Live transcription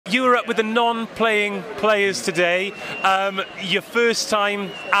you were up with the non-playing players today. Your first time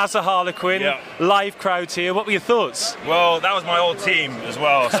as a Harlequin, live crowds here. What were your thoughts? Well, that was my old team as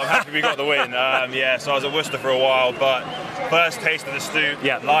well, so I'm happy we got the win. Yeah, so I was at Worcester for a while, but first taste of the Stoop,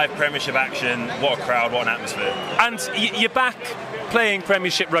 live Premiership action. What a crowd, what an atmosphere. And you're back playing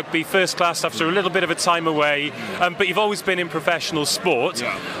Premiership rugby, first class, after a little bit of a time away, but you've always been in professional sport.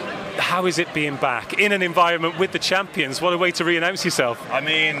 How is it being back in an environment with the champions? What a way to re-announce yourself. I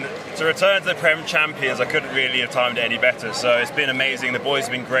mean, to return to the Prem champions, I couldn't really have timed it any better. So it's been amazing. The boys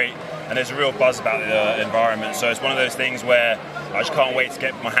have been great, and there's a real buzz about the environment. So it's one of those things where I just can't wait to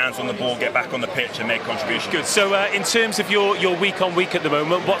get my hands on the ball, get back on the pitch and make contributions. Good. So in terms of your week on week at the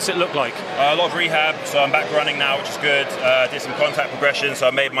moment, what's it look like? A lot of rehab, so I'm back running now, which is good. Did some contact progression, so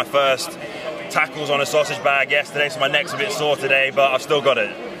I made my first tackles on a sausage bag yesterday, so my neck's a bit sore today, but I've still got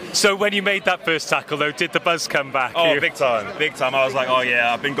it. So when you made that first tackle, though, did the buzz come back? Oh, big time, big time. I was like, oh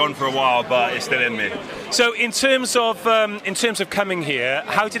yeah, I've been gone for a while, but it's still in me. So in terms of coming here,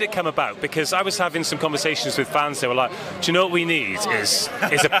 how did it come about? Because I was having some conversations with fans. They were like, do you know what we need is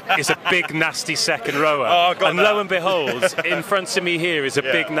a big nasty second rower? Oh, and lo and behold, in front of me here is a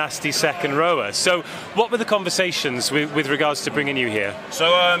big nasty second rower. So what were the conversations with regards to bringing you here?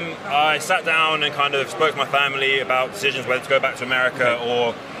 So I sat down and kind of spoke to my family about decisions whether to go back to America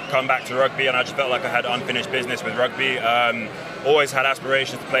or come back to rugby, and I just felt like I had unfinished business with rugby. Always had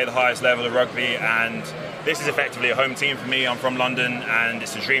aspirations to play the highest level of rugby, and this is effectively a home team for me. I'm from London, and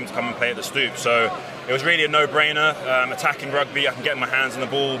it's a dream to come and play at the Stoop. So it was really a no-brainer. Attacking rugby, I can get my hands on the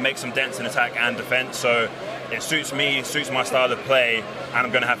ball, make some dents in attack and defence. So it suits me, suits my style of play, and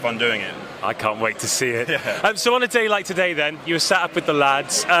I'm going to have fun doing it. I can't wait to see it. So on a day like today then, you were sat up with the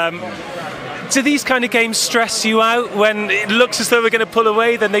lads. Do these kind of games stress you out when it looks as though we're going to pull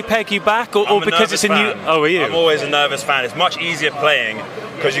away, then they peg you back, or because it's a new... Oh, are you? I'm always a nervous fan. It's much easier playing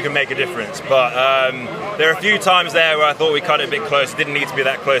because you can make a difference. But there are a few times there where I thought we cut it a bit close. It didn't need to be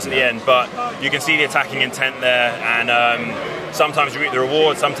that close at the end, but you can see the attacking intent there, and sometimes you reap the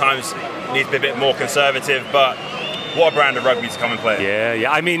reward, sometimes you need to be a bit more conservative, but what a brand of rugby to come and play.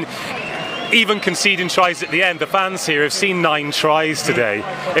 Yeah. I mean, even conceding tries at the end, the fans here have seen 9 tries today.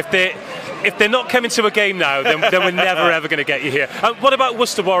 If they're not coming to a game now, then we're never ever going to get you here. What about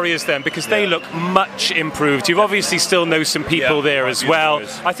Worcester Warriors then? Because they look much improved. You obviously still know some people there as well.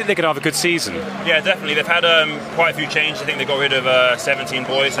 I think they're going to have a good season. Yeah, definitely. They've had quite a few changes. I think they got rid of 17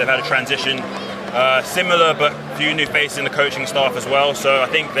 boys. They've had a transition. Similar, but a few new faces in the coaching staff as well. So I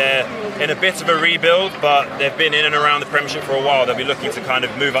think they're in a bit of a rebuild, but they've been in and around the Premiership for a while. They'll be looking to kind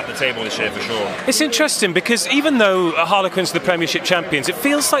of move up the table this year for sure. It's interesting because even though Harlequins are the Premiership champions, it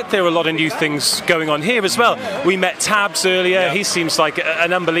feels like there are a lot of new things going on here as well. We met Tabs earlier. He seems like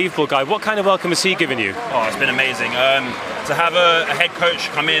an unbelievable guy. What kind of welcome has he given you? Oh, it's been amazing. To have a head coach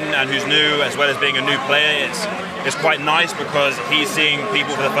come in and who's new, as well as being a new player, it's quite nice because he's seeing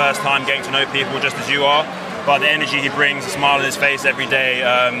people for the first time, getting to know people just as you are. But the energy he brings, the smile on his face every day,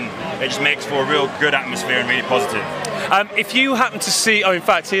 it just makes for a real good atmosphere and really positive. If you happen to see, in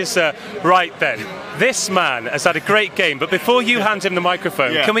fact, here's right then. This man has had a great game, but before you hand him the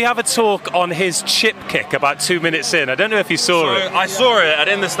microphone, can we have a talk on his chip kick about 2 minutes in? I don't know if you saw it. I saw it, and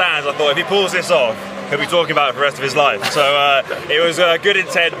in the stands I thought if he pulls this off, he'll be talking about it for the rest of his life. So it was good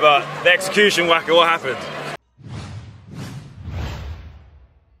intent, but the execution, Wacker, what happened?